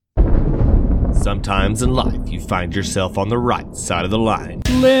Sometimes in life, you find yourself on the right side of the line.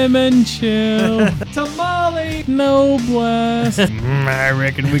 Lemon chill. Tamale. No blast. I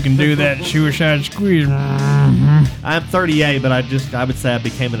reckon we can do that suicide squeeze. I'm 38, but I would say I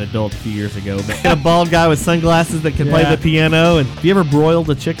became an adult a few years ago. But a bald guy with sunglasses that can play the piano. And have you ever broiled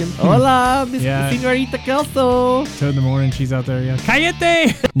a chicken? Hola, Senorita Kelso. 2 in the morning, she's out there. Yeah.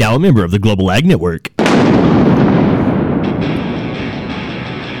 Cayete. Now a member of the Global Ag Network.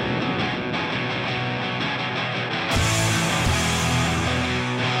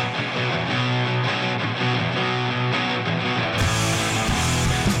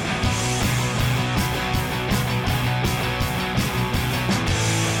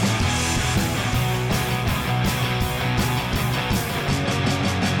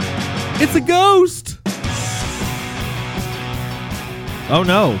 It's a ghost! Oh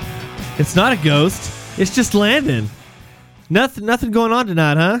no, it's not a ghost. It's just Landon. Nothing going on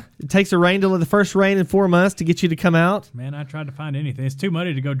tonight, huh? It takes the first rain in 4 months to get you to come out. Man, I tried to find anything. It's too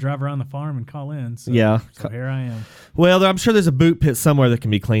muddy to go drive around the farm and call in. So, yeah. So here I am. Well, I'm sure there's a boot pit somewhere that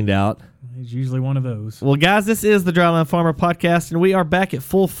can be cleaned out. He's usually one of those. Well, guys, this is the Dryland Farmer Podcast, and we are back at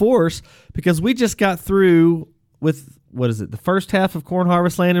full force because we just got through with, the first half of corn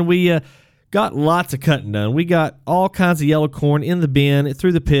harvest land, and we got lots of cutting done. We got all kinds of yellow corn in the bin,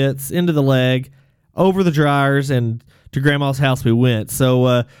 through the pits, into the leg, over the dryers, and to Grandma's house we went.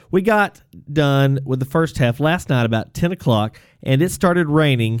 So we got done with the first half last night about 10 o'clock, and it started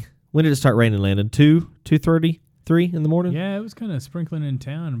raining. When did it start raining, Landon? 2:30, 3 in the morning? Yeah, it was kind of sprinkling in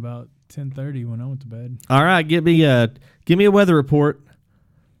town about 10:30 when I went to bed. All right, give me a weather report.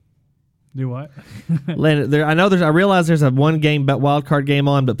 Do what? Landon, I realize there's a one game wild card game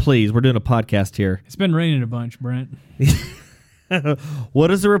on, but please, we're doing a podcast here. It's been raining a bunch, Brent. What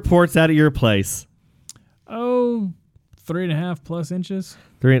is the reports out at your place? Oh, 3.5 plus inches.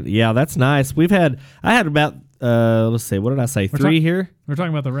 3, yeah, that's nice. I had about let's see, what did I say? 3 here. We're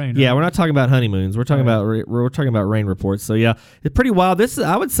talking about the rain. Yeah, right? we're not talking about honeymoons. We're talking about rain reports. So yeah, it's pretty wild.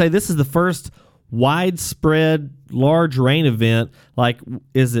 I would say this is the first widespread large rain event. Like,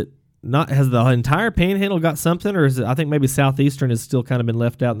 is it? Not has the entire Panhandle got something, or is it? I think maybe Southeastern has still kind of been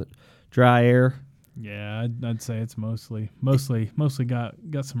left out in the dry air. Yeah, I'd say it's mostly got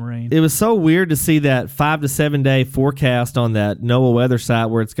some rain. It was so weird to see that 5 to 7 day forecast on that NOAA weather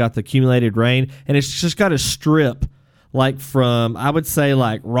site where it's got the accumulated rain, and it's just got a strip like from, I would say,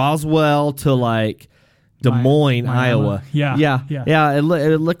 like Roswell to like Des Moines, Iowa. Yeah.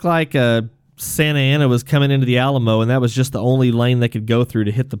 It looked like Santa Ana was coming into the Alamo, and that was just the only lane they could go through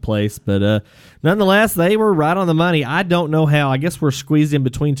to hit the place. But nonetheless, they were right on the money. I don't know how. I guess we're squeezed in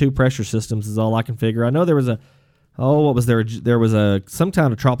between 2 pressure systems is all I can figure. I know there was there was some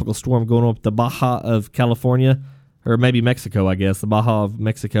kind of tropical storm going up the Baja of California, or maybe Mexico, I guess. The Baja of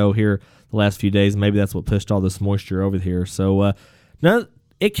Mexico here the last few days. Maybe that's what pushed all this moisture over here. So,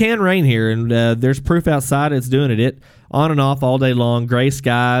 it can rain here, and there's proof outside it's doing it. It on and off all day long, gray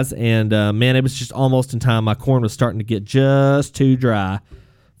skies, and man, it was just almost in time. My corn was starting to get just too dry.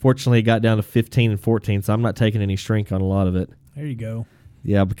 Fortunately, it got down to 15 and 14, so I'm not taking any shrink on a lot of it. There you go.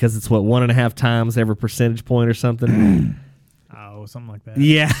 Yeah, because it's 1.5 times every percentage point or something. Oh, something like that.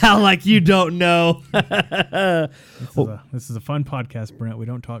 Yeah, like you don't know. This is a fun podcast, Brent. We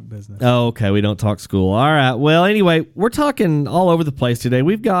don't talk business. Oh, okay. We don't talk school. All right. Well, anyway, we're talking all over the place today.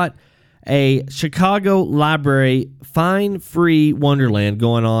 We've got a Chicago Library fine-free Wonderland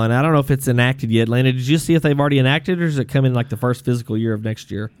going on. I don't know if it's enacted yet. Landon, did you see if they've already enacted it, or does it come in like the first physical year of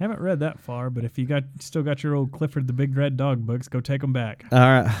next year? I haven't read that far, but if you still got your old Clifford the Big Red Dog books, go take them back. All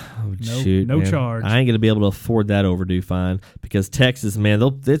right. Oh, shoot, no man. charge. I ain't going to be able to afford that overdue fine because Texas, man,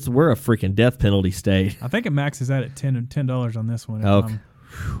 we're a freaking death penalty state. I think it maxes out at $10 on this one. Okay.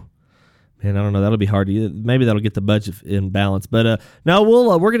 Man, I don't know. That'll be hard to. Maybe that'll get the budget in balance. But no,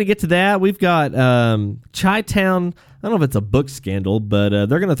 we're going to get to that. We've got Chi-Town. I don't know if it's a book scandal, but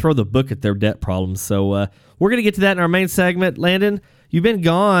they're going to throw the book at their debt problems. So we're going to get to that in our main segment. Landon, you've been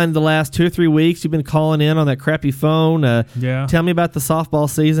gone the last 2 or 3 weeks. You've been calling in on that crappy phone. Yeah. Tell me about the softball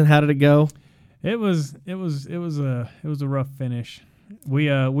season. How did it go? It was a rough finish. We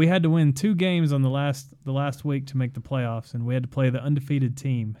had to win 2 games on the last week to make the playoffs, and we had to play the undefeated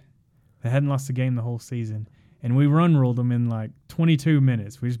team. They hadn't lost a game the whole season. And we run-ruled them in like 22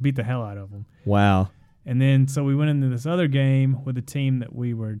 minutes. We just beat the hell out of them. Wow. And then so we went into this other game with a team that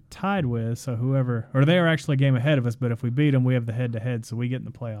we were tied with. So they are actually a game ahead of us, but if we beat them, we have the head-to-head, so we get in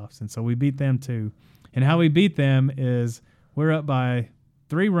the playoffs. And so we beat them too. And how we beat them is we're up by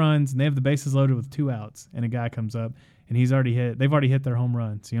 3 runs, and they have the bases loaded with 2 outs. And a guy comes up, and they've already hit their home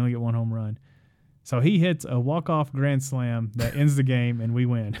run, so you only get 1 home run. So he hits a walk-off grand slam that ends the game, and we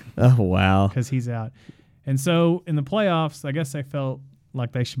win Oh, wow. because he's out. And so in the playoffs, I guess they felt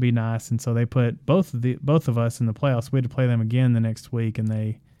like they should be nice, and so they put both of us in the playoffs. We had to play them again the next week, and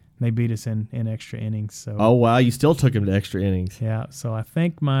they beat us in extra innings. So Oh, wow. You still took him to extra innings. yeah, so I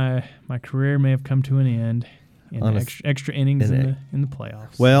think my career may have come to an end in extra innings in the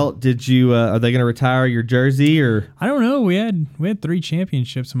playoffs. Well, did you? Are they going to retire your jersey, or I don't know. We had 3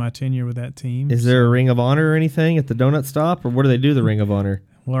 championships in my tenure with that team. is there a Ring of Honor or anything at the donut stop, or what do they do? The Ring of Honor.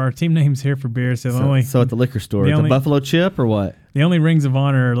 Well, our team name's Here for Beer, so So at the liquor store, the at the only- Buffalo Chip, or what? the only rings of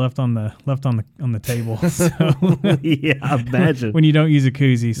honor are left on the table. So Yeah, imagine. when you don't use a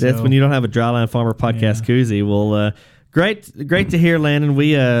koozie, so That's when you don't have a Dryline Farmer podcast koozie. Well, great to hear, Landon.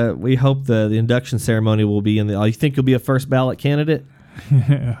 We hope the induction ceremony will be in the. You think you'll be a first ballot candidate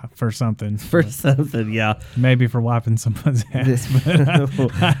for something. for something? Yeah, Maybe for wiping someone's ass,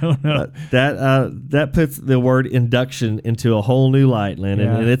 but I don't know. that puts the word induction into a whole new light, Landon,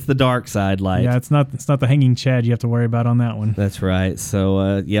 Yeah. and it's the dark side light. Yeah, it's not the hanging Chad you have to worry about on that one. That's right.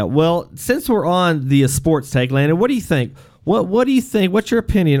 So yeah. Well, since we're on the sports take, Landon, what do you think? What do you think? What's your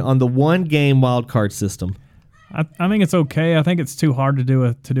opinion on the 1-game wild card system? I think it's okay. I think it's too hard to do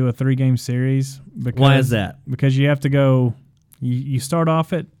a 3-game series. Because, Why is that? Because you have to go. You start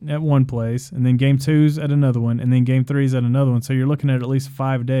off at one place, and then game 2's at another one, and then game 3's at another one. So you're looking at least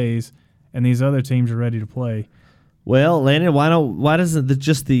 5 days, and these other teams are ready to play. Well, Landon, why doesn't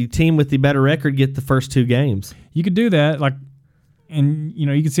just the team with the better record get the first 2 games? You could do that, and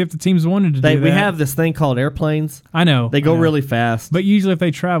you can see if the teams wanted to do that. We have this thing called airplanes. I know They go I know. really fast. But usually, if they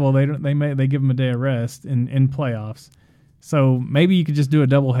travel, they give them a day of rest in playoffs. So maybe you could just do a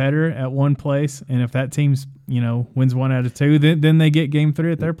doubleheader at one place, and if that team's wins 1 out of 2, then they get game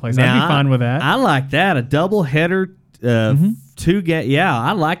 3 at their place. I'd be fine with that. I like that. A doubleheader, 2 game. Yeah,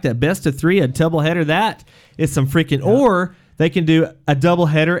 I like that. Best of 3, a doubleheader. That is some freaking. Or they can do a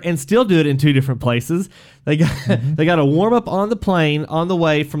doubleheader and still do it in 2 different places. They got to warm up on the plane on the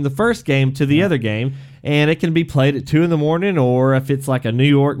way from the first game to the other game, and it can be played at 2 in, or if it's like a New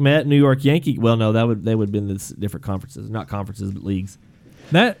York Met, New York Yankee. Well, no, they would be in this different conferences, not conferences but leagues.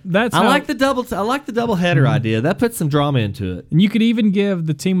 That's I like the doubleheader idea. That puts some drama into it. And you could even give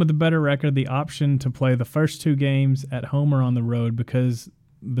the team with the better record the option to play the first 2 games at home or on the road, because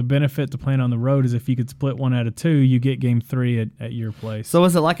the benefit to playing on the road is if you could split 1 out of 2, you get game 3 at your place. So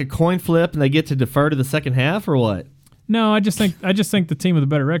is it like a coin flip and they get to defer to the second half, or what? No, I just think the team with the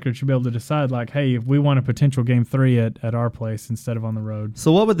better record should be able to decide, hey, if we want a potential game 3 at our place instead of on the road,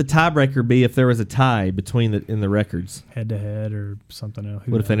 So what would the tiebreaker be if there was a tie between in the records? head to head or something else.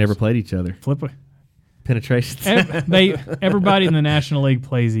 Who What if they knows? never played each other? flip it? Penetration. Everybody in the National League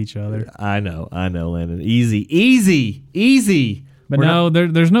plays each other. I know, Landon. Easy. But We're no,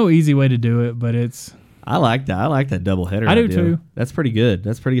 there's no easy way to do it, but it's I like that. I like that doubleheader. I do idea. too. That's pretty good.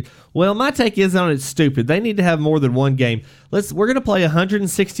 Well, my take is on it's stupid. They need to have more than 1 game. We're going to play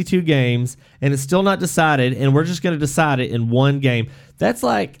 162 games, and it's still not decided, and we're just going to decide it in 1 game. That's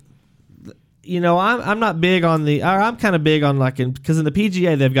like, I'm not big on I'm kind of big on because in the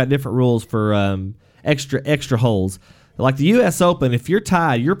PGA they've got different rules for extra holes. Like the U.S. Open, if you're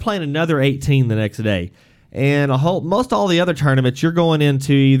tied, you're playing another 18 the next day. And most all the other tournaments, you're going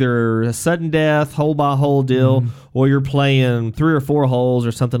into either a sudden death, hole by hole deal, or you're playing 3 or 4 holes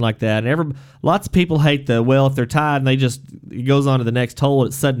or something like that. And lots of people hate if they're tied and it goes on to the next hole,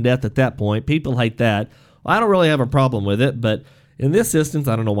 it's sudden death at that point. People hate that. Well, I don't really have a problem with it, but in this instance,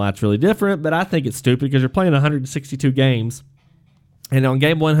 I don't know why it's really different, but I think it's stupid because you're playing 162 games, and on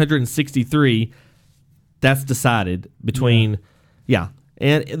game 163, that's decided between,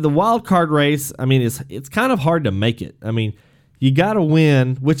 And the wild card race, I mean, it's kind of hard to make it. I mean, you got to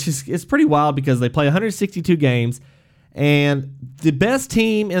win, which is pretty wild because they play 162 games, and the best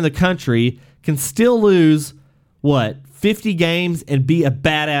team in the country can still lose 50 games and be a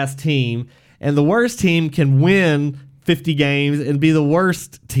badass team, and the worst team can win 50 games and be the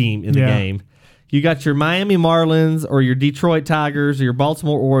worst team in the game. You got your Miami Marlins or your Detroit Tigers or your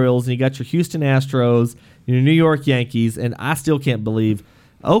Baltimore Orioles, and you got your Houston Astros, your New York Yankees, and I still can't believe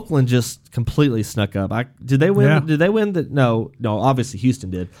Oakland just completely snuck up. Did they win? Yeah. Did they win? No. Obviously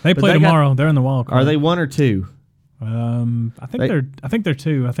Houston did. They play tomorrow. They're in the wild card. Are they 1 or 2? I think they're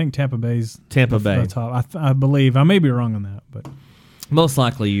 2. I think Tampa Bay's Tampa Bay. the top. I believe. I may be wrong on that, but Most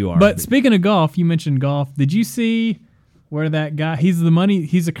likely you are. But speaking of golf, you mentioned golf. Did you see where that guy? He's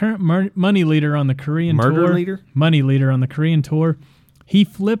the current money leader on the Korean tour. Murder leader? Money leader on the Korean tour. He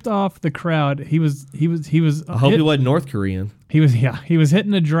flipped off the crowd. He was. I hope he wasn't North Korean. He was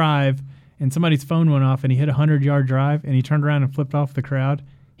hitting a drive, and somebody's phone went off, and he hit a 100-yard drive, and he turned around and flipped off the crowd.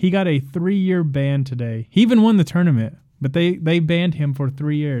 He got a 3-year ban today. He even won the tournament, but they banned him for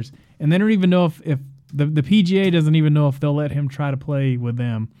 3 years. And they don't even know if the PGA doesn't even know if they'll let him try to play with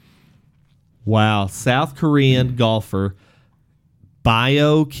them. Wow. South Korean golfer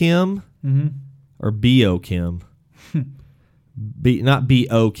Bio Kim or Bio Kim. Not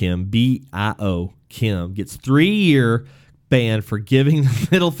B-O Kim, B-I-O Kim gets 3-year ban for giving the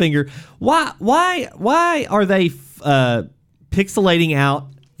middle finger. Why are they pixelating out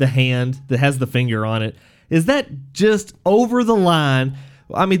the hand that has the finger on it? Is that just over the line?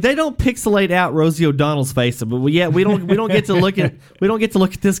 I mean, they don't pixelate out Rosie O'Donnell's face, but we don't get to look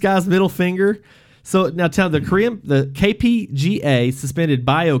at this guy's middle finger. So now tell the KPGA suspended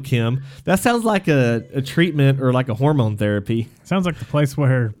Biokim. That sounds like a treatment or like a hormone therapy. Sounds like the place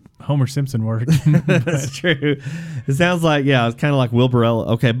where Homer Simpson worked. That's true. It sounds like, it's kind of like Wilbur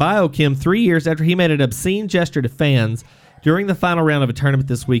Ella. Okay, Biokim, 3 years after he made an obscene gesture to fans during the final round of a tournament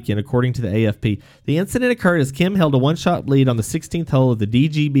this weekend, according to the AFP. The incident occurred as Kim held a one-shot lead on the 16th hole of the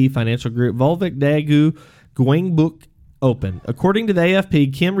DGB Financial Group Volvic Daegu Gyeongbuk Open. According to the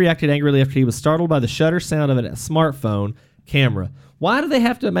AFP, Kim reacted angrily after he was startled by the shutter sound of a smartphone camera. Why do they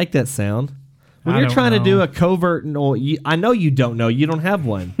have to make that sound? When you're trying to do a covert noise, I know you don't know. You don't have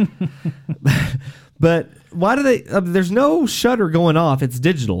one. But why do they? There's no shutter going off. It's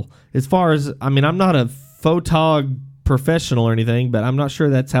digital. As far as, I'm not a photog professional or anything, but I'm not sure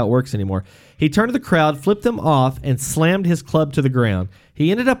that's how it works anymore. He turned to the crowd, flipped them off, and slammed his club to the ground. He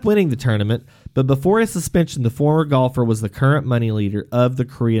ended up winning the tournament, but before his suspension, the former golfer was the current money leader of the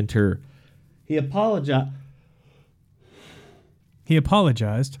Korean Tour. He apologized.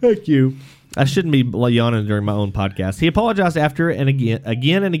 Thank you. I shouldn't be yawning during my own podcast. He apologized after and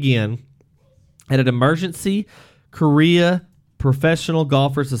again at an emergency Korea Professional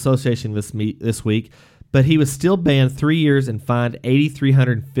Golfers Association this week, but he was still banned 3 years and fined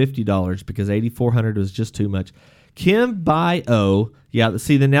 $8,350 because $8,400 was just too much. Kim Bio,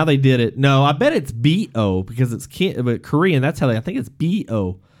 then now they did it. No, I bet it's B-O because it's but Korean. That's how I think it's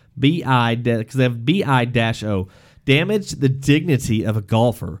B-O. B-I, because they have B-I-O. Damaged the dignity of a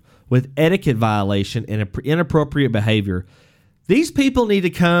golfer with etiquette violation and inappropriate behavior. These people need to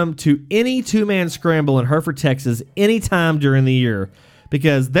come to any two-man scramble in Hereford, Texas anytime during the year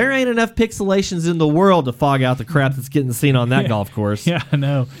because there ain't enough pixelations in the world to fog out the crap that's getting seen on that golf course. Yeah, I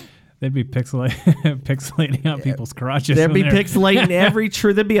know. They'd be pixelating out people's crotches. They'd be pixelating every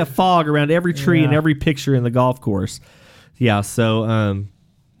tree. There'd be a fog around every tree and every picture in the golf course. Yeah, so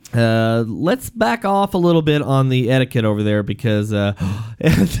let's back off a little bit on the etiquette over there because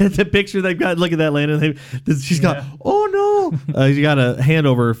the picture they've got, look at that, Landon. She's got, oh no. She got a hand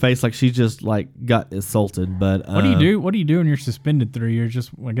over her face like she just got assaulted. But what do you do? What do you do when you're suspended 3 years?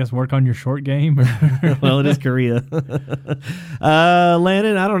 Just, I guess, work on your short game? Well, it is Korea.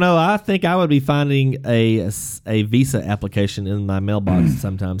 Landon, I don't know. I think I would be finding a visa application in my mailbox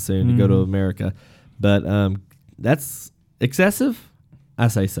sometime soon to go to America. But that's excessive? I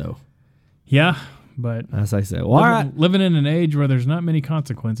say so. Yeah, but I say so. Well, all right. Living in an age where there's not many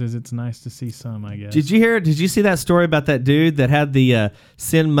consequences, it's nice to see some, I guess. Did you see that story about that dude that had the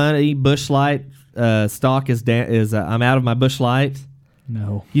send money Busch Light stock is I'm out of my Busch Light?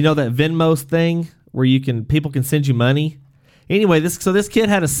 No. You know that Venmo thing where people can send you money? Anyway, this kid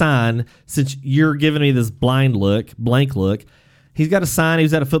had a sign, since you're giving me this blank look. He's got a sign, he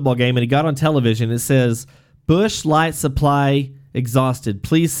was at a football game and he got on television. It says, Busch Light supply exhausted.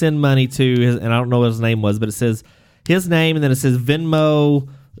 Please send money to his, and I don't know what his name was, but it says his name and then it says Venmo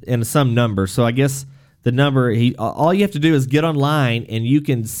and some number. So I guess the number, all you have to do is get online and you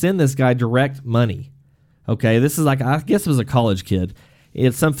can send this guy direct money. Okay, this is I guess it was a college kid.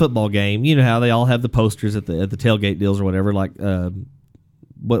 It's some football game. You know how they all have the posters at the tailgate deals or whatever, like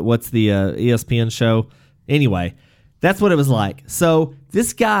what's the ESPN show? Anyway, that's what it was like. So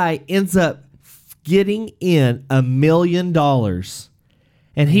this guy ends up getting in $1 million,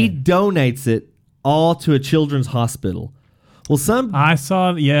 and he donates it all to a children's hospital. Well, I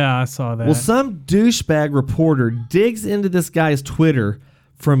saw that. Well, some douchebag reporter digs into this guy's Twitter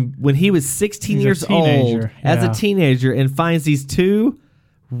from when he was 16 years old as a teenager and finds these two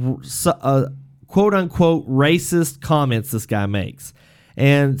quote-unquote racist comments this guy makes.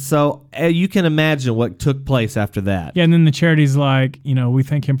 And so you can imagine what took place after that. Yeah, and then the charity's like, we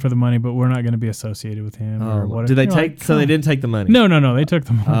thank him for the money, but we're not going to be associated with him or whatever. Did they take? So they didn't take the money. No, they took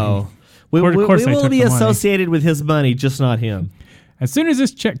the money. Oh, we will be associated with his money, just not him. As soon as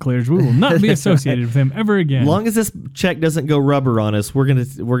this check clears, we will not be associated with him ever again. As long as this check doesn't go rubber on us, we're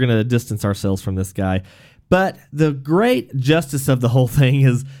gonna distance ourselves from this guy. But the great justice of the whole thing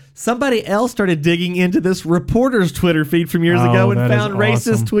is somebody else started digging into this reporter's Twitter feed from years ago and found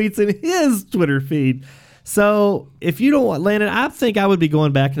racist tweets in his Twitter feed. So if you don't want Landon, I think I would be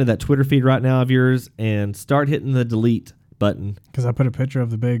going back into that Twitter feed right now of yours and start hitting the delete button. Because I put a picture of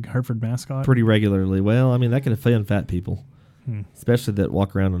the big Hereford mascot pretty regularly. Well, I mean, that can offend fat people, especially that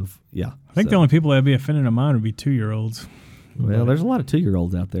walk around on. Yeah, I think the only people that would be offended of mine would be 2-year-olds. Well, there's a lot of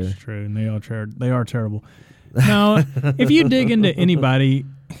 2-year-olds out there. It's true, and they are terrible. Now, if you dig into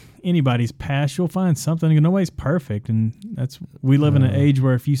anybody's past, you'll find something. Nobody's perfect, and we live in an age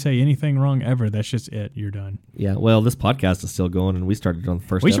where if you say anything wrong ever, that's just it. You're done. Yeah, well, this podcast is still going, and we started on the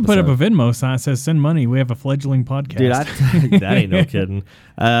first. We should put up a Venmo sign that says "Send money." We have a fledgling podcast. Dude, that ain't no kidding.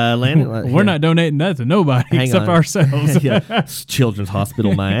 Landon, we're not donating that to nobody except ourselves. Yeah, Children's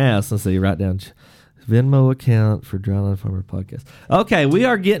Hospital, my ass. Let's see, write down Venmo account for Dryland Farmer Podcast. Okay, we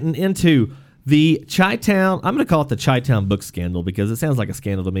are getting into the Chi-Town, I'm going to call it the Chi-Town book scandal because it sounds like a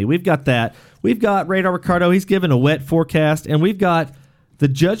scandal to me. We've got that. We've got Radar Ricardo. He's given a wet forecast. And we've got the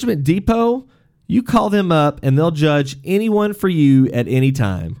Judgment Depot. You call them up and they'll judge anyone for you at any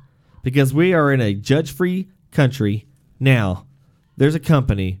time because we are in a judge-free country. Now, there's a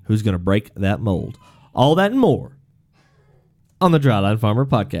company who's going to break that mold. All that and more on the Dryland Farmer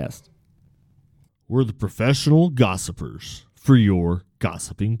Podcast. We're the professional gossipers for your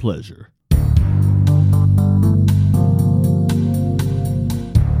gossiping pleasure.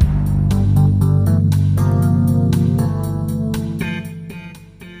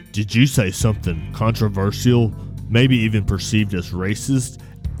 Did you say something controversial, maybe even perceived as racist,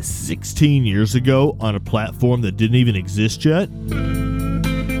 16 years ago on a platform that didn't even exist yet?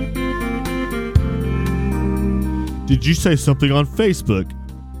 Did you say something on Facebook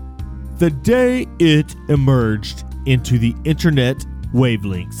the day it emerged into the internet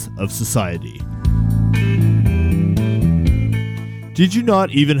wavelengths of society? Did you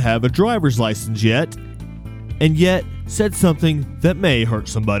not even have a driver's license yet, and yet said something that may hurt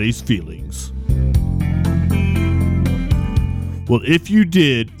somebody's feelings? Well, if you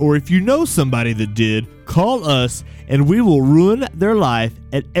did, or if you know somebody that did, call us and we will ruin their life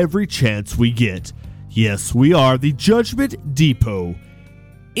at every chance we get. Yes, we are the Judgment Depot.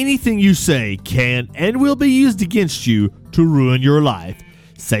 Anything you say can and will be used against you to ruin your life.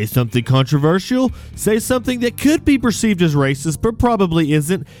 Say something controversial, say something that could be perceived as racist but probably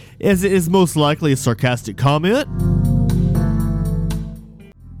isn't, as it is most likely a sarcastic comment.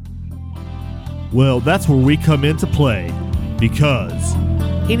 Well, that's where we come into play, because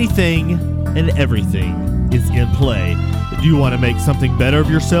anything and everything is in play. Do you want to make something better of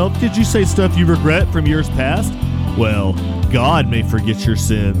yourself? Did you say stuff you regret from years past? Well, God may forget your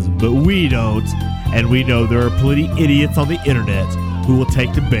sins, but we don't. And we know there are plenty idiots on the internet who will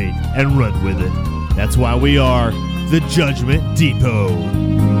take the bait and run with it. That's why we are the Judgment Depot.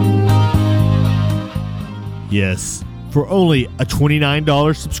 Yes, for only a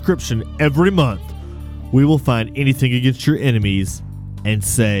 $29 subscription every month, we will find anything against your enemies and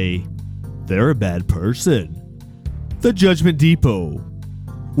say they're a bad person. The Judgment Depot.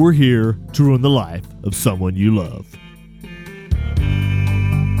 We're here to ruin the life of someone you love.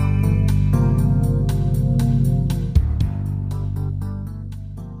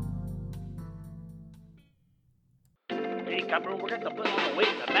 Hey, cabrón, we're going to put on the weight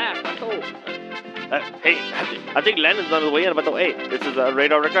in the back. Hey, I think Landon's on his way in. But hey, this is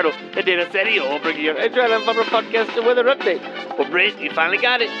Radar Ricardo. Hey, Data Serio, bringing you a Dryland Farmer Podcast weather update. Well, Britt, you finally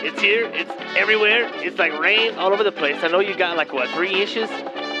got it. It's here. It's everywhere. It's like rain all over the place. I know you got like, what, 3 inches?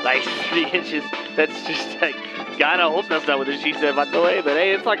 Like 3 inches. That's just like, God, I hope that's not what she said, by the way. But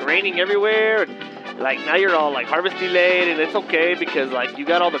hey, it's like raining everywhere. And, like, now you're all like harvest delayed, and it's okay because like you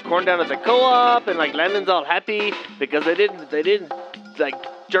got all the corn down at the co-op, and like Landon's all happy because they didn't like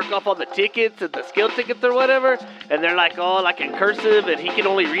jerk off all the tickets and the scale tickets or whatever, and they're like all like in cursive, and he can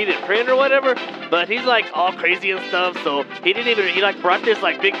only read and print or whatever. But he's like all crazy and stuff, so he like brought this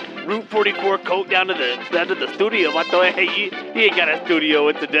like big Route 44 coat down to the studio. I'm about to, hey, he ain't got a studio,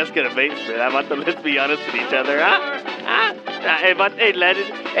 it's a desk in a basement. I'm about to, let's be honest with each other, Hey,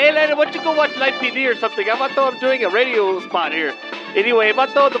 Landon, why don't you go watch Live PD or something? I'm doing a radio spot here. Anyway,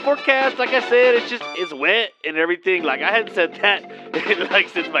 the forecast, like I said, it's wet and everything. Like, I hadn't said that like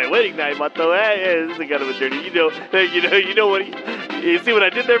since my wedding night, Vato. Hey, this is kind of a dirty, you know what? You see what I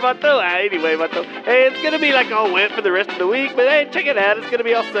did there, Vato? Anyway, Vato. Hey, it's gonna be like all wet for the rest of the week, but hey, check it out. It's gonna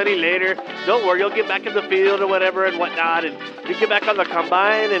be all sunny later. Don't worry, you'll get back in the field or whatever and whatnot, and you get back on the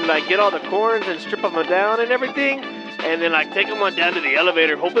combine and like get all the corns and strip them down and everything. And then, like, take them on down to the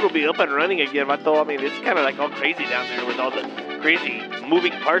elevator. Hope it'll be up and running again, Vato. I mean, it's kind of, like, all crazy down there with all the crazy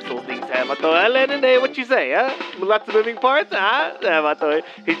moving parts those things have. Lennon, hey, what you say, huh? Lots of moving parts, huh?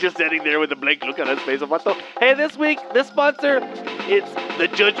 He's just sitting there with a blank look on his face. Hey, this week, this sponsor, it's the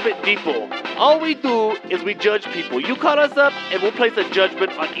Judgment Depot. All we do is we judge people. You call us up, and we'll place a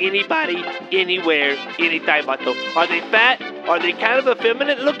judgment on anybody, anywhere, anytime, vato. Are they fat? Are they kind of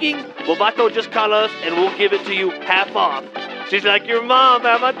effeminate looking? Well, vato, just call us, and we'll give it to you half off. She's like your mom,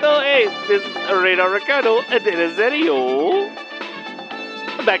 vato. Hey, this is Radar Ricardo, and then is serio.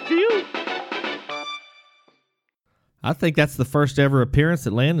 Back to you. I think that's the first ever appearance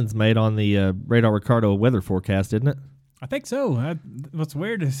that Landon's made on the Radar Ricardo weather forecast, isn't it? I think so. What's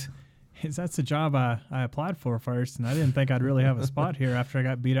weird is that's the job I applied for first, and I didn't think I'd really have a spot here after I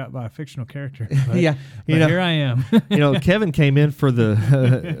got beat up by a fictional character. But, Yeah, but here I am. Kevin came in for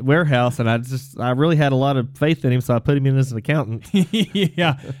the warehouse, and I really had a lot of faith in him, so I put him in as an accountant.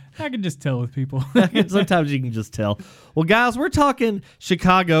 Yeah, I can just tell with people. Sometimes you can just tell. Well, guys, we're talking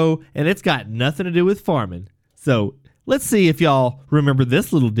Chicago, and it's got nothing to do with farming. So let's see if y'all remember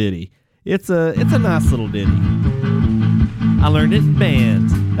this little ditty. It's a nice little ditty. I learned it in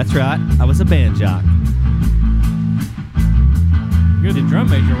band. That's right, I was a band jock. You're the drum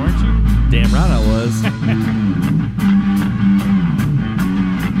major, weren't you? Damn right I was.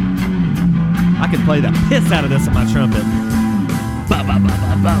 I could play the piss out of this on my trumpet. Ba ba ba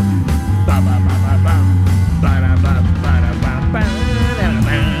ba ba. Ba ba ba ba ba. Ba da ba ba da ba ba da da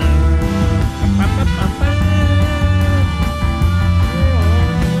ba. Ba ba ba ba.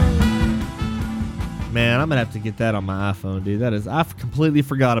 Man, I'm gonna have to get that on my iPhone, dude. I completely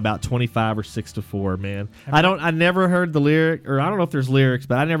forgot about 25 or 6 to 4, man. I never heard the lyric, or I don't know if there's lyrics,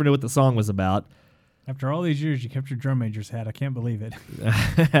 but I never knew what the song was about. After all these years, you kept your drum major's hat. I can't believe it.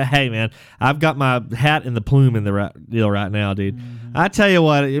 Hey, man, I've got my hat and the plume in the deal right now, dude. Mm-hmm. I tell you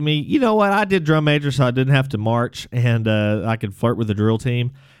what, I mean, you know what? I did drum major, so I didn't have to march, and I could flirt with the drill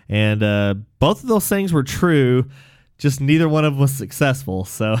team. And both of those things were true, just neither one of them was successful.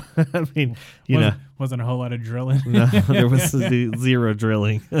 So, I mean, wasn't a whole lot of drilling. No, there was zero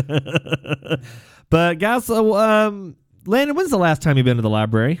drilling. But, guys, Landon, when's the last time you've been to the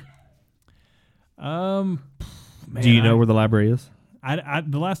library? Man, do you know where the library is?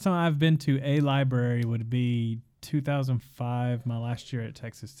 The last time I've been to a library would be 2005, my last year at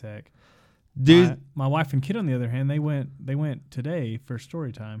Texas Tech. Dude, my wife and kid, on the other hand, they went today for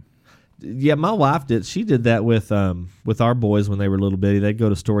story time. Yeah, my wife did. She did that with our boys when they were little bitty. They'd go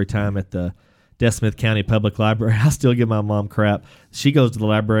to story time at the DeSmith County Public Library. I still give my mom crap. She goes to the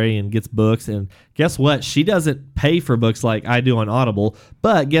library and gets books, and guess what? She doesn't pay for books like I do on Audible,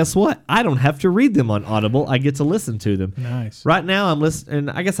 but guess what? I don't have to read them on Audible. I get to listen to them. Nice. Right now I'm listening,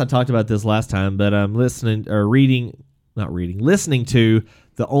 and I guess I talked about this last time, but I'm listening to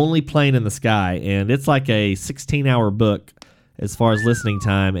The Only Plane in the Sky, and it's like a 16-hour book as far as listening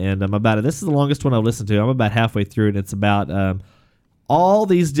time, and this is the longest one I've listened to. I'm about halfway through, and it's about all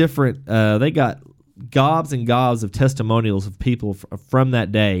these different, they got gobs and gobs of testimonials of people from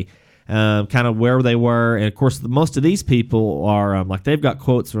that day, kind of where they were. And, of course, most of these people are, they've got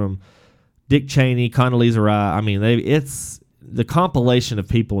quotes from Dick Cheney, Condoleezza Rice. I mean, it's the compilation of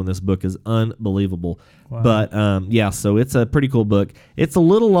people in this book is unbelievable. Wow. But, so it's a pretty cool book. It's a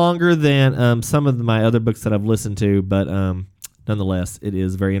little longer than some of my other books that I've listened to, but nonetheless, it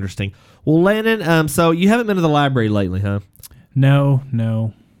is very interesting. Well, Landon, so you haven't been to the library lately, huh?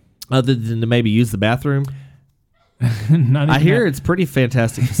 No. Other than to maybe use the bathroom? I hear it's pretty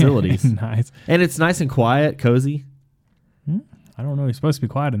fantastic facilities. Nice. And it's nice and quiet, cozy. I don't know. It's supposed to be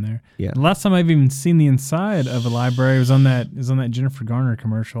quiet in there. Yeah. The last time I've even seen the inside of a library was on that Jennifer Garner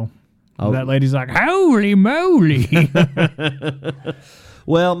commercial. Oh. That lady's like, holy moly.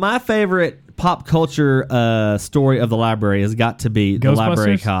 Well, my favorite pop culture story of the library has got to be The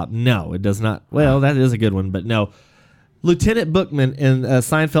Library Cop. No, it does not. Well, that is a good one, but no. Lieutenant Bookman in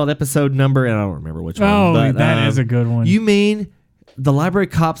Seinfeld episode number, and I don't remember which one. Oh, but, that is a good one. You mean the library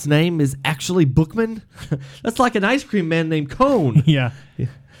cop's name is actually Bookman? That's like an ice cream man named Cone. Yeah.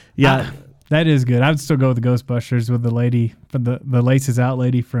 That is good. I'd still go with the Ghostbusters with the lady, the Laces Out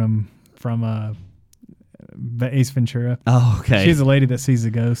lady from Ace Ventura. Oh, okay. She's a lady that sees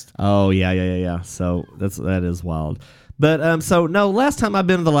a ghost. Oh, yeah. So that is wild. But last time I've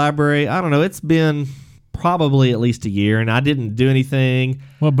been to the library, I don't know, it's been probably at least a year, and I didn't do anything.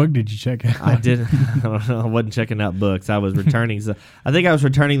 What book did you check out? I didn't. I wasn't checking out books. I was returning. I think I was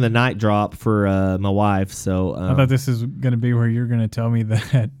returning the Night Drop for my wife. So I thought this is going to be where you're going to tell me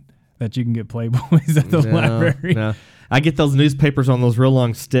that you can get Playboys at the library. No, I get those newspapers on those real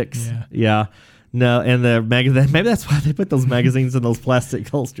long sticks. Yeah. No, and the magazine. Maybe that's why they put those magazines in those plastic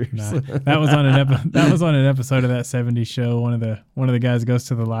holsters. Nah, that was on an episode of that '70s show. One of the guys goes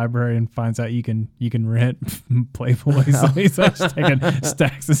to the library and finds out you can rent Playboy. So he starts taking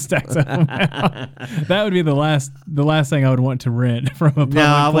stacks and stacks of them out. That would be the last thing I would want to rent from a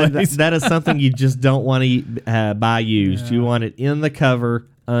public place. That is something you just don't want to buy used. Yeah. You want it in the cover,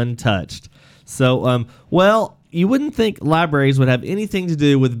 untouched. So, well. You wouldn't think libraries would have anything to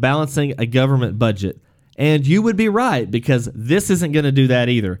do with balancing a government budget. And you would be right, because this isn't going to do that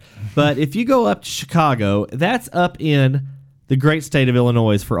either. But if you go up to Chicago, that's up in the great state of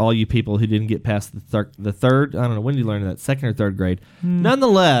Illinois for all you people who didn't get past the third. I don't know, when did you learn that? Second or third grade.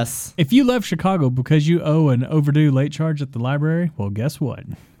 Nonetheless. If you love Chicago because you owe an overdue late charge at the library, well, guess what?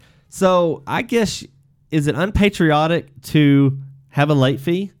 So I guess, is it unpatriotic to have a late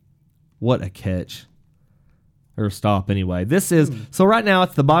fee? What a catch. Or stop anyway. This is so right now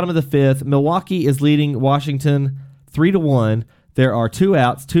it's the bottom of the fifth. Milwaukee is leading Washington 3-1. There are 2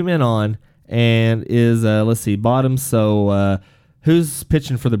 outs, 2 men on, and is let's see, bottom. So who's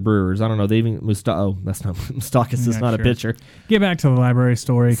pitching for the Brewers? I don't know. They even that's not Moustakas is not a pitcher. Get back to the library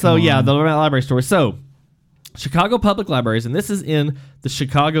story. So yeah, the library story. So Chicago Public Libraries, and this is in the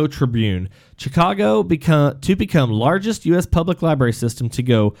Chicago Tribune. Chicago to become largest U.S. public library system to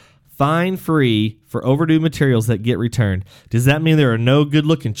go fine-free for overdue materials that get returned. Does that mean there are no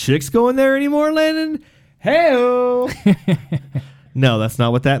good-looking chicks going there anymore, Landon? Hey-o! No, that's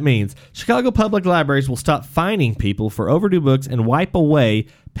not what that means. Chicago Public Libraries will stop fining people for overdue books and wipe away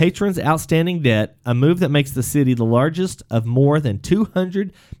patrons' outstanding debt, a move that makes the city the largest of more than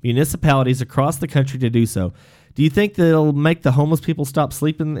 200 municipalities across the country to do so. Do you think that it'll make the homeless people stop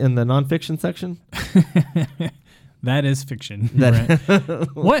sleeping in the nonfiction section? That is fiction. Right?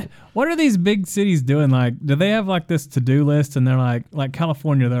 What are these big cities doing? Like, do they have like this to-do list? And they're like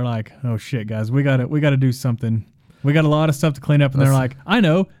California. They're like, oh shit, guys, we gotta do something. We got a lot of stuff to clean up. And they're like, I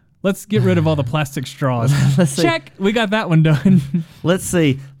know. Let's get rid of all the plastic straws. Check. We got that one done. Let's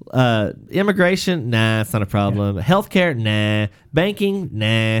see. Immigration? Nah, it's not a problem. Yeah. Healthcare? Nah. Banking?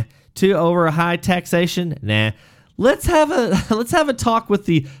 Nah. Too over high taxation? Nah. Let's have a talk with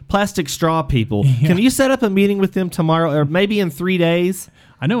the plastic straw people. Yeah. Can you set up a meeting with them tomorrow or maybe in 3 days?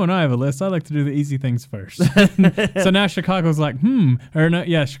 I know when I have a list, I like to do the easy things first. So now Chicago's like,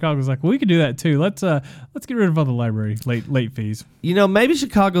 Chicago's like, well, we could do that too. Let's get rid of all the library late fees. You know, maybe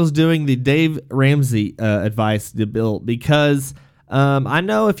Chicago's doing the Dave Ramsey advice to Bill, because I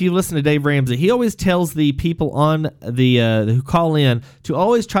know if you listen to Dave Ramsey, he always tells the people on the who call in to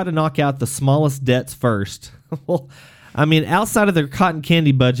always try to knock out the smallest debts first. Well, I mean, outside of their cotton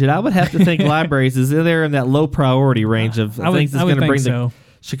candy budget, I would have to think libraries is in there in that low priority range of things that's going to bring the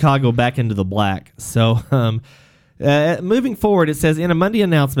Chicago back into the black. So, moving forward, it says in a Monday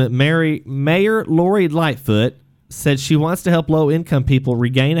announcement, Mayor Lori Lightfoot said she wants to help low-income people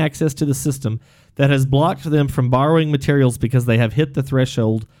regain access to the system that has blocked them from borrowing materials because they have hit the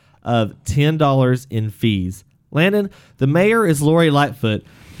threshold of $10 in fees. Landon, the mayor is Lori Lightfoot.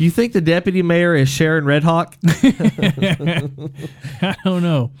 You think the deputy mayor is Sharon Redhawk? I don't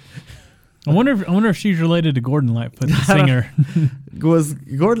know. I wonder if she's related to Gordon Lightfoot, the singer. Was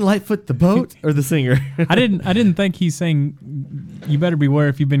Gordon Lightfoot the boat or the singer? I didn't think he sang "You Better Beware"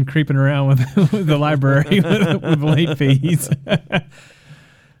 if you've been creeping around with the library with late fees.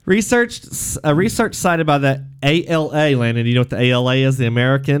 Research cited by the ALA, Landon. Do you know what the ALA is? The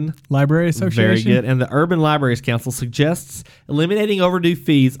American Library Association. Very good. And the Urban Libraries Council suggests eliminating overdue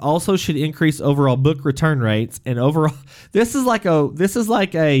fees also should increase overall book return rates and overall. This is like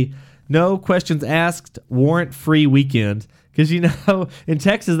a no questions asked, warrant-free weekend. Because, you know, in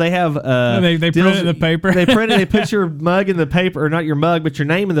Texas, they have... they print it in the paper. They put your mug in the paper, or not your mug, but your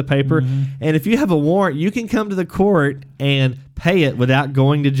name in the paper. Mm-hmm. And if you have a warrant, you can come to the court and pay it without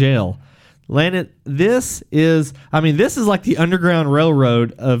going to jail. Landon, this is like the Underground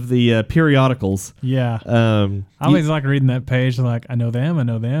Railroad of the periodicals. Yeah. I always like reading that page, like, I know them.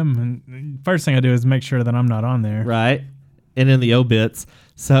 And first thing I do is make sure that I'm not on there. Right. And in the obits.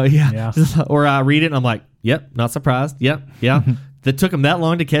 So, yeah. Or I read it and I'm like, yep, not surprised. Yep, yeah. That took him that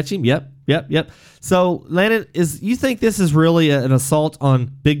long to catch him. Yep. So, Landon, you think this is really an assault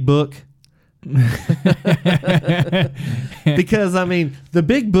on Big Book? Because, I mean, the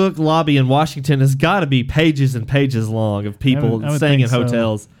Big Book lobby in Washington has got to be pages and pages long of people staying in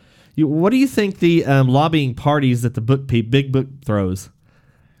hotels. So. What do you think the lobbying parties that the Big Book throws?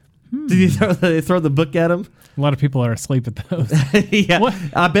 Do they throw the book at them? A lot of people are asleep at those. Yeah, what?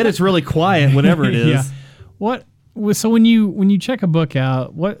 I bet it's really quiet whenever it is. Yeah. What? So when you check a book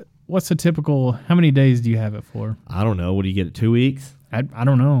out, what's a typical? How many days do you have it for? I don't know. What do you get it? 2 weeks? I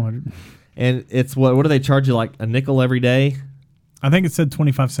don't know. And it's what do they charge you, like a nickel every day? I think it said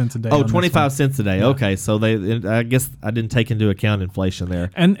 25 cents a day. Oh, on 25 cents a day. Yeah. Okay, so I guess I didn't take into account inflation there.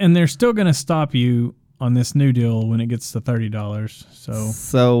 And they're still going to stop you on this new deal when it gets to $30.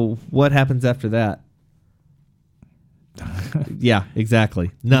 So what happens after that? Yeah,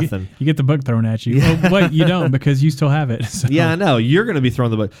 exactly. Nothing. You get the book thrown at you. Yeah. Well, wait, you don't because you still have it. So. Yeah, I know. You're going to be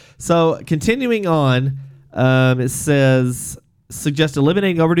throwing the book. So continuing on, it says, suggest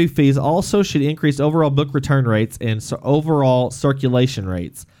eliminating overdue fees also should increase overall book return rates and overall circulation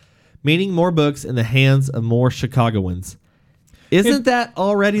rates, meaning more books in the hands of more Chicagoans. Isn't that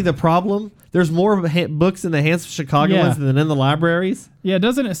already the problem? There's more books in the hands of Chicagoans than in the libraries? Yeah,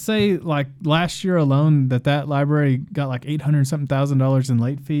 doesn't it say like last year alone that library got like $800,000 in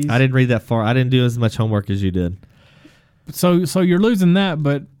late fees? I didn't read that far. I didn't do as much homework as you did. So you're losing that,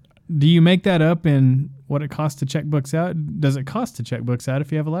 but do you make that up in what it costs to check books out? Does it cost to check books out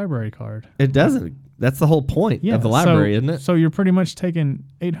if you have a library card? It doesn't. That's the whole point of the library, isn't it? So you're pretty much taking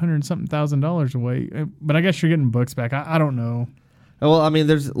 $800,000 away. But I guess you're getting books back. I don't know. Well, I mean,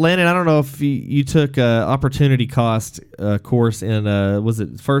 there's Landon. I don't know if you took opportunity cost course in was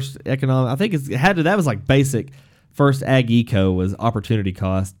it first economic? I think that was like basic. First ag eco was opportunity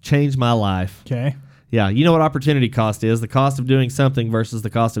cost. Changed my life. Okay. Yeah, you know what opportunity cost is? The cost of doing something versus the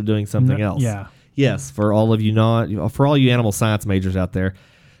cost of doing something else. Yeah. Yes, for all of you for all you animal science majors out there.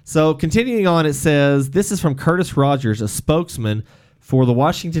 So continuing on, it says this is from Curtis Rogers, a spokesman for the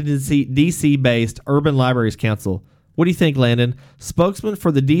Washington D.C. based Urban Libraries Council. What do you think, Landon? Spokesman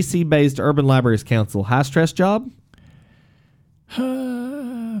for the D.C. based Urban Libraries Council. High stress job?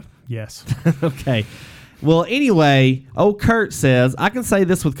 Yes. Okay. Well, anyway, Kurt says, I can say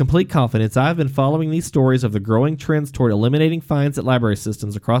this with complete confidence. I've been following these stories of the growing trends toward eliminating fines at library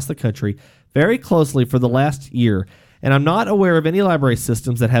systems across the country very closely for the last year, and I'm not aware of any library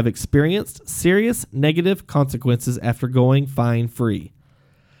systems that have experienced serious negative consequences after going fine-free.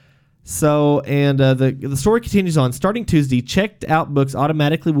 So, and the story continues on. Starting Tuesday, checked out books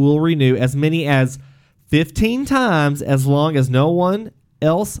automatically will renew as many as 15 times as long as no one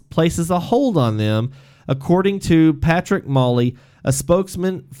else places a hold on them, according to Patrick Molly, a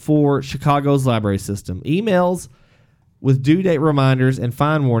spokesman for Chicago's library system. Emails with due date reminders and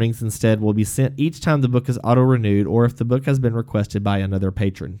fine warnings instead will be sent each time the book is auto-renewed or if the book has been requested by another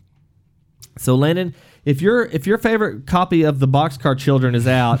patron. So, Landon, if your favorite copy of The Boxcar Children is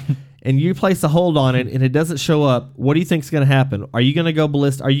out and you place a hold on it and it doesn't show up, what do you think is going to happen? Are you going to go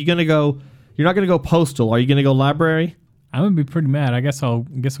ballistic? Are you going to go? You're not going to go postal. Are you going to go library? I'm gonna be pretty mad. I guess I'll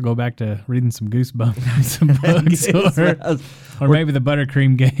go back to reading some Goosebumps, some books, or maybe the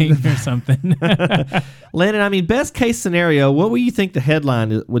Buttercream Gang or something. Landon, I mean, best case scenario, what would you think the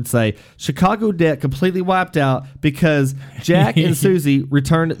headline would say? Chicago debt completely wiped out because Jack and Susie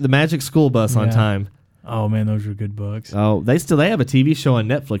returned the Magic School Bus on time. Oh man, those were good books. Oh, they have a TV show on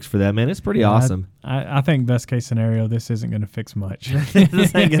Netflix for that, man. It's pretty awesome. I think best case scenario, this isn't gonna fix much.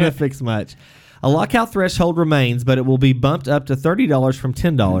 This ain't gonna fix much. A lockout threshold remains, but it will be bumped up to $30 from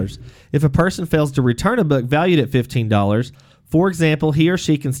 $10. If a person fails to return a book valued at $15, for example, he or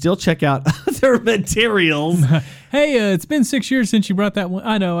she can still check out other materials. Hey, it's been 6 years since you brought that one.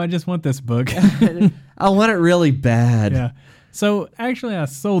 I know, I just want this book. I want it really bad. Yeah. So, actually, I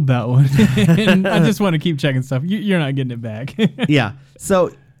sold that one, and I just want to keep checking stuff. You're not getting it back. Yeah.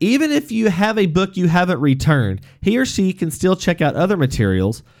 So, even if you have a book you haven't returned, he or she can still check out other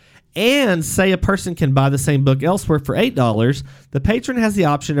materials. And say a person can buy the same book elsewhere for $8, the patron has the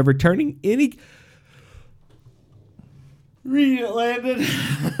option of returning any... Read it, Landon.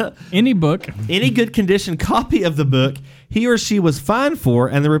 Any book. Any good condition copy of the book he or she was fined for,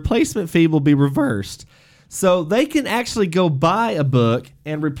 and the replacement fee will be reversed. So they can actually go buy a book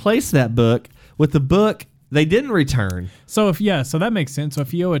and replace that book with the book they didn't return. So so that makes sense. So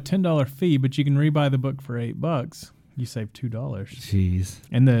if you owe a $10 fee, but you can rebuy the book for $8, you save $2. Jeez.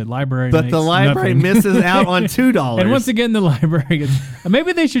 And the library But the library misses out on $2. And once again, the library gets...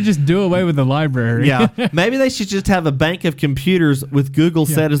 Maybe they should just do away with the library. Yeah. Maybe they should just have a bank of computers with Google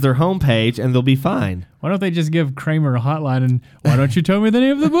set as their homepage, and they'll be fine. Why don't they just give Kramer a hotline and why don't you tell me the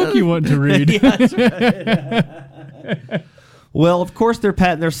name of the book you want to read? Yeah, that's right. Well, of course, they're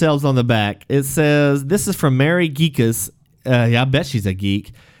patting themselves on the back. It says, this is from Mary Geekus. I bet she's a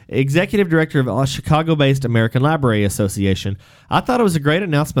geek. Executive Director of a Chicago-based American Library Association. I thought it was a great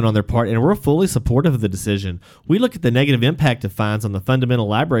announcement on their part, and we're fully supportive of the decision. We look at the negative impact of fines on the fundamental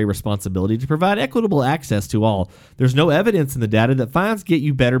library responsibility to provide equitable access to all. There's no evidence in the data that fines get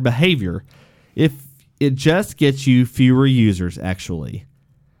you better behavior. If it just gets you fewer users, actually.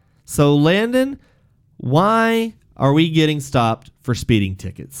 So, Landon, why are we getting stopped for speeding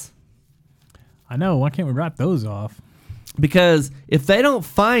tickets? I know. Why can't we write those off? Because if they don't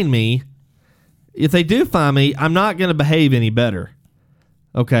find me, if they do find me, I'm not going to behave any better.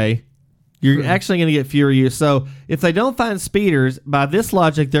 Okay? You're actually going to get fewer use. So if they don't find speeders, by this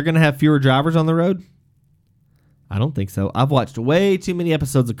logic, they're going to have fewer drivers on the road? I don't think so. I've watched way too many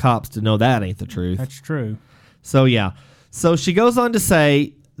episodes of Cops to know that ain't the truth. That's true. So, yeah. So she goes on to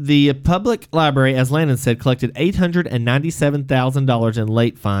say the public library, as Landon said, collected $897,000 in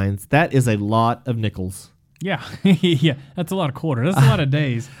late fines. That is a lot of nickels. Yeah. Yeah. That's a lot of quarters. That's a lot of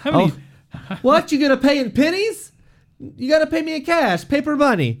days. How many? What? You going to pay in pennies? You got to pay me in cash, paper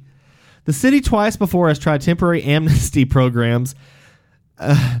money. The city twice before has tried temporary amnesty programs.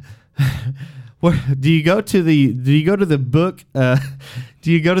 Do you go to the book?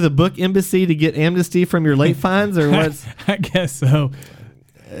 Do you go to the book embassy to get amnesty from your late fines, or what's? I guess so.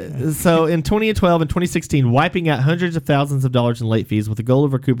 So in 2012 and 2016, wiping out hundreds of thousands of dollars in late fees with the goal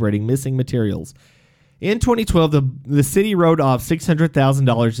of recuperating missing materials. In 2012, the city wrote off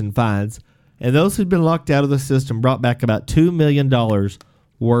 $600,000 in fines, and those who'd been locked out of the system brought back about $2 million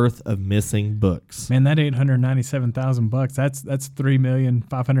worth of missing books. Man, that $897,000, that's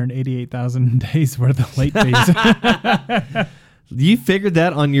 $3,588,000 days worth of late fees. You figured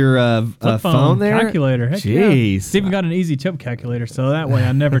that on your phone there? Calculator. Heck Jeez. Yeah. It's even got an easy tip calculator, so that way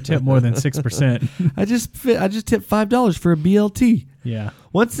I never tip more than 6%. I just tipped $5 for a BLT. Yeah.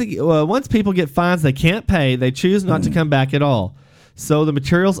 Once people get fines they can't pay, they choose not to come back at all. So the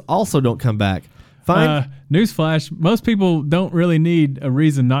materials also don't come back. Fine. Newsflash, most people don't really need a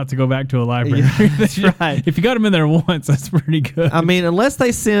reason not to go back to a library. Yeah, that's right. If you got them in there once, that's pretty good. I mean, unless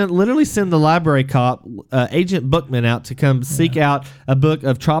they literally send the library cop, Agent Bookman, out to come seek out a book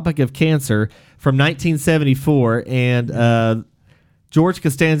of Tropic of Cancer from 1974, and George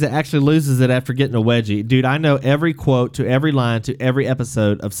Costanza actually loses it after getting a wedgie. Dude, I know every quote to every line to every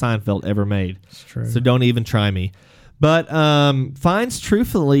episode of Seinfeld ever made. It's true. So don't even try me. But fines,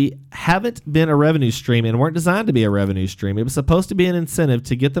 truthfully, haven't been a revenue stream and weren't designed to be a revenue stream. It was supposed to be an incentive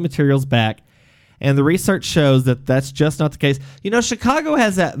to get the materials back, and the research shows that that's just not the case. You know, Chicago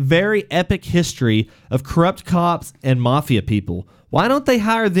has that very epic history of corrupt cops and mafia people. Why don't they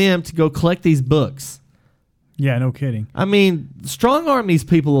hire them to go collect these books? Yeah, no kidding. I mean, strong-arm these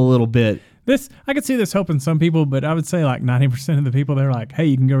people a little bit. I could see this helping some people, but I would say like 90% of the people, they're like, hey,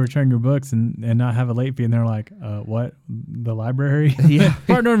 you can go return your books and not have a late fee. And they're like, what? The library? Yeah.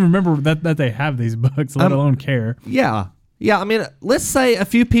 I don't even remember that they have these books, let alone care. Yeah. Yeah, I mean, let's say a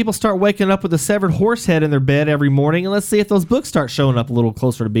few people start waking up with a severed horse head in their bed every morning, and let's see if those books start showing up a little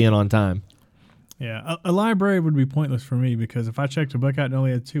closer to being on time. Yeah, a library would be pointless for me because if I checked a book out and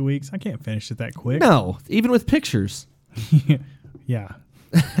only had 2 weeks, I can't finish it that quick. No, even with pictures. Yeah.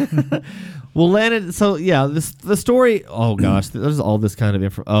 Well, Landon, so yeah, the story, oh gosh, there's all this kind of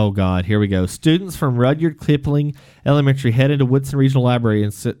info. Oh God, here we go. Students from Rudyard Kipling Elementary head into Woodson Regional Library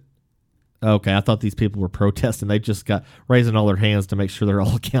and sit. Okay, I thought these people were protesting. They just got raising all their hands to make sure they're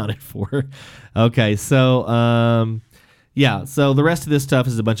all accounted for. Okay, so yeah, so the rest of this stuff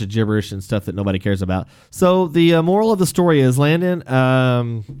is a bunch of gibberish and stuff that nobody cares about. So the moral of the story is, Landon,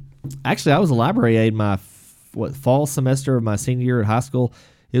 actually I was a library aide my fall semester of my senior year at high school.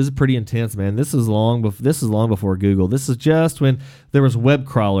 It was pretty intense, man. This is long before Google. This is just when there was web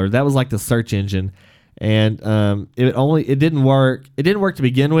crawler. That was like the search engine, and it didn't work. It didn't work to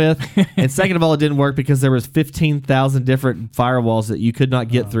begin with, and second of all, it didn't work because there was 15,000 different firewalls that you could not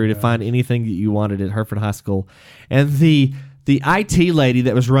get through to find anything that you wanted at Hereford High School. And the IT lady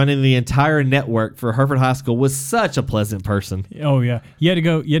that was running the entire network for Hereford High School was such a pleasant person. Oh yeah, you had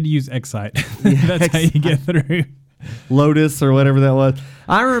to use Excite. That's how you get through. Lotus or whatever that was.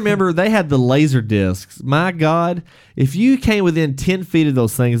 I remember they had the laser discs. My God, if you came within 10 feet of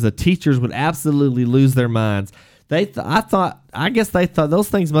those things, the teachers would absolutely lose their minds. I guess they thought those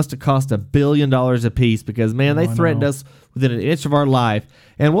things must have cost $1 billion a piece because, man, they threatened us within an inch of our life.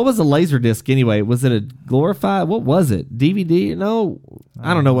 And what was a laser disc anyway? Was it a glorified? What was it? DVD? No,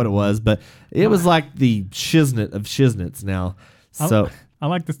 I don't know what it was, but it was like the shiznit of shiznits now. So I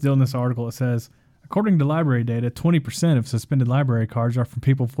like this deal in this article. It says, according to library data, 20% of suspended library cards are from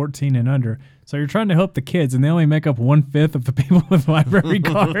people 14 and under. So you're trying to help the kids, and they only make up 1/5 of the people with library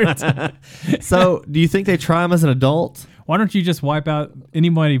cards. So do you think they try them as an adult? Why don't you just wipe out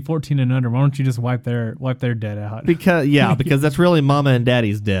anybody 14 and under? Why don't you just wipe their debt out? Because that's really mama and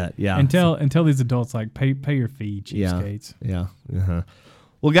daddy's debt. Yeah. And tell these adults, like, pay your fee, cheapskates. Yeah. Uh-huh.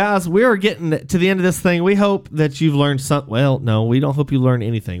 Well, guys, we are getting to the end of this thing. We hope that you've learned something. Well, no, we don't hope you learn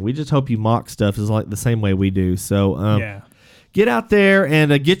anything. We just hope you mock stuff is like the same way we do. So, yeah. get out there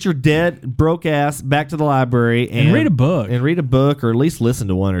and get your dead, broke ass back to the library And read a book. And read a book, or at least listen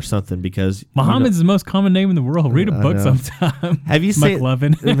to one or something, because Muhammad's the most common name in the world. Read a book know. sometime. Have you seen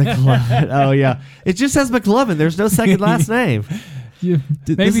McLovin? McLovin. Oh yeah, it just says McLovin. There's no second last name.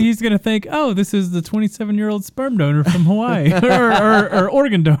 Maybe he's going to think, oh, this is the 27-year-old sperm donor from Hawaii. or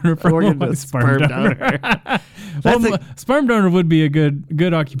organ donor from Hawaii. Sperm donor. Well, sperm donor would be a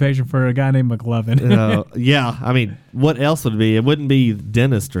good occupation for a guy named McLovin. Yeah, I mean, what else would it be? It wouldn't be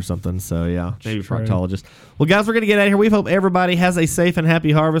dentist or something, so yeah, maybe True. proctologist. Well, guys, we're going to get out of here. We hope everybody has a safe and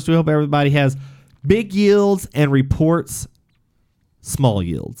happy harvest. We hope everybody has big yields and reports small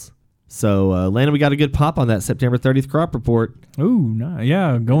yields. So, Landon, we got a good pop on that September 30th crop report. Ooh, no,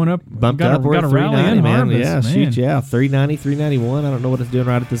 yeah, going up. Bumped got up. We're got at a rally 390, in man. harvest, Yeah, man. shoot, yeah. 390, 391. I don't know what it's doing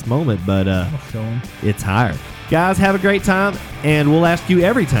right at this moment, but I'll show him. it's higher. Guys, have a great time, and we'll ask you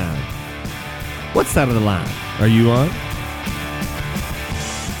every time, what side of the line are you on?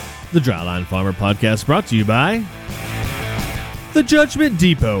 The Dryline Farmer Podcast brought to you by The Judgment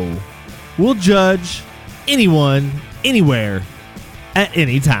Depot. We'll judge anyone, anywhere, at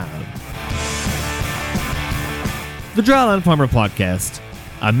any time. The Dryline Farmer Podcast,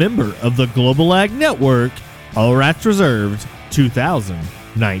 a member of the Global Ag Network, All Rights Reserved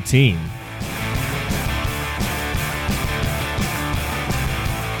 2019.